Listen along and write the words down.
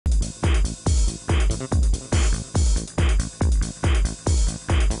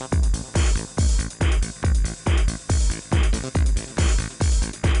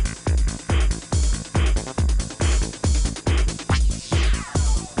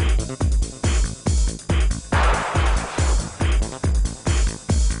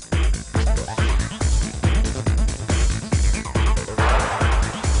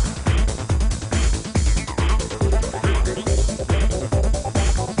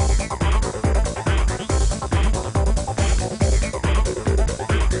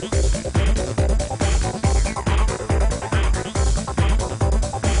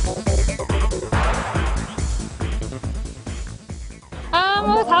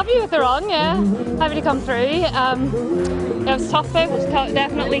happy with the run, yeah. Happy to come through. It was tough though,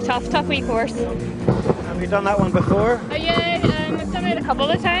 definitely tough wee course. Have you done that one before? Yeah, I've done it a couple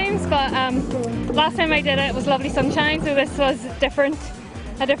of times, but last time I did it was lovely sunshine, so this was a different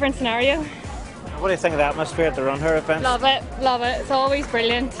scenario. What do you think of the atmosphere at the RunHer event? Love it. It's always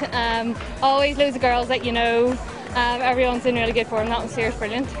brilliant. Always loads of girls that you know. Everyone's in really good form. The atmosphere is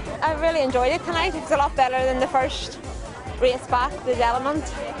brilliant. I really enjoyed it tonight. It was a lot better than the first race back, the Element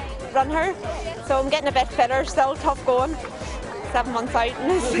RunHer. So I'm getting a bit fitter, still tough going. 7 months out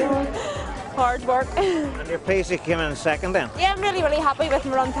and it's hard work. And you're pleased you came in second then? Yeah, I'm really happy with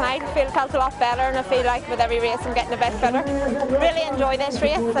my run tonight. I felt a lot better and I feel like with every race I'm getting a bit fitter. Really enjoy this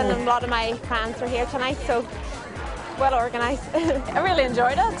race and a lot of my fans are here tonight, so well organised. I really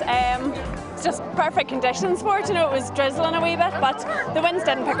enjoyed it. It's just perfect conditions for it. You know, it was drizzling a wee bit, but the winds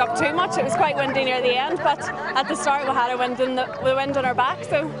didn't pick up too much. It was quite windy near the end, but at the start we had the wind on our back,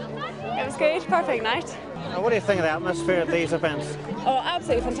 so it was good. Perfect night. What do you think of the atmosphere at these events? Oh,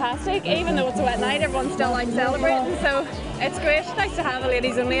 absolutely fantastic. Even though it's a wet night, everyone's still like celebrating, so it's great. Nice to have a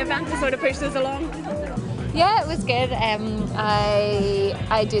ladies only event to sort of push us along. Yeah, it was good.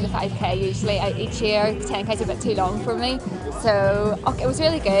 I do the 5k usually each year. The 10k is a bit too long for me, so it was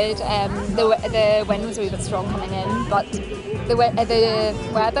really good. The wind was a wee bit strong coming in, but the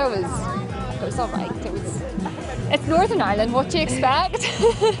weather was all right. It's Northern Ireland, what do you expect?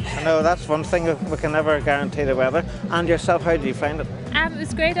 I know that's one thing, we can never guarantee the weather. And yourself, how did you find it? It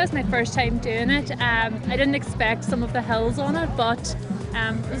was great. That was my first time doing it. I didn't expect some of the hills on it, but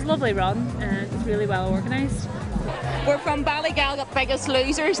it was a lovely run and it was really well organised. We're from Ballygal, the biggest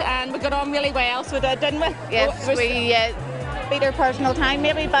losers, and we got on really well, so we did, didn't we? Yes, we beat our personal time,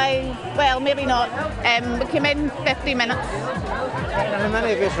 maybe by, well, maybe not. We came in 50 minutes. And how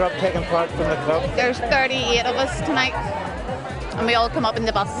many of you are up taking part from the club? There's 38 of us tonight, and we all come up in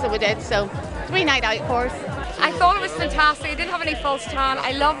the bus, so we did, so it's a wee night out for us. I thought it was fantastic. I didn't have any false tan.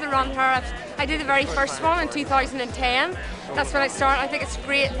 I love the RunHer. I did the very first one in 2010. That's when I started. I think it's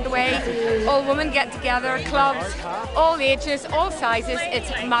great the way all women get together, clubs, all ages, all sizes. It's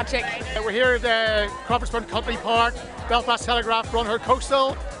magic. We're here at Crawforsburn Country Park, Belfast Telegraph RunHer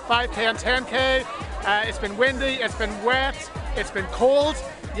Coastal, 5k and 10k. It's been windy, it's been wet, it's been cold,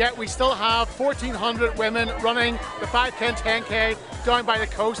 yet we still have 1,400 women running the 5k and 10k down by the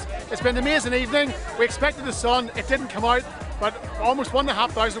coast. It's been an amazing evening. We expected the sun, it didn't come out, but almost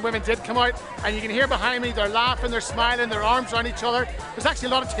 1,500 women did come out, and you can hear behind me, they're laughing, they're smiling, their arms around each other. There's actually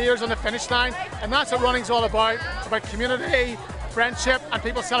a lot of tears on the finish line, and that's what running's all about community, friendship, and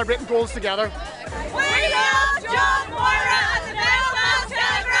people celebrating goals together. We love